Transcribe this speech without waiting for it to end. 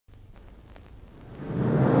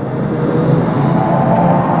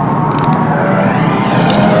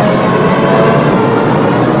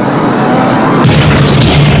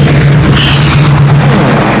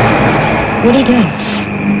What are you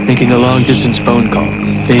doing? Making a long-distance phone call.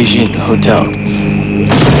 Beijing, hotel.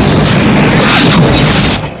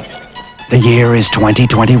 The year is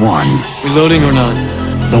 2021. Reloading or not?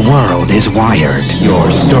 The world is wired.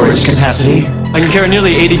 Your storage capacity? I can carry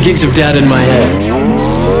nearly 80 gigs of data in my head.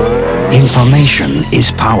 Information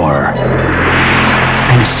is power.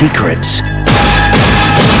 And secrets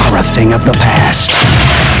are a thing of the past.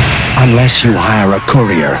 Unless you hire a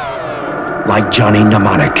courier like Johnny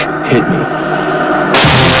Mnemonic. Hit me.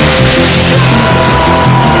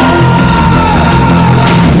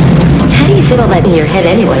 How do you fit all that in your head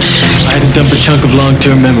anyway? I had to dump a chunk of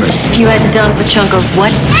long-term memory. You had to dump a chunk of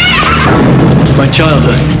what? My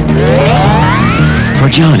childhood. For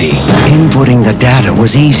Johnny, inputting the data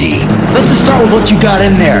was easy. Let's just start with what you got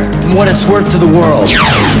in there and what it's worth to the world.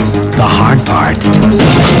 The hard part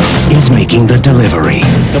is making the delivery.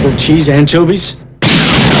 Double cheese anchovies?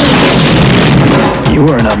 You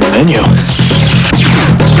weren't on the menu.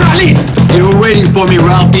 Charlie! You were waiting for me,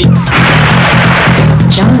 Ralphie.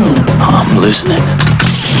 Johnny. I'm listening.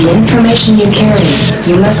 The information you carry,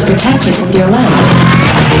 you must protect it with your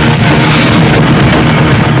life.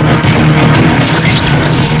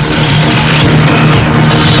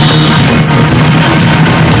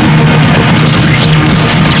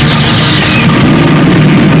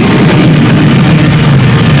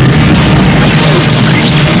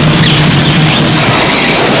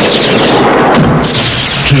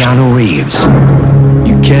 Kиану Рийвс.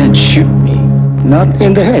 You can't shoot me. Not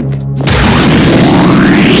in the head.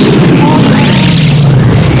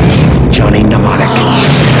 Johnny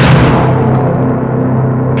Mnemonic.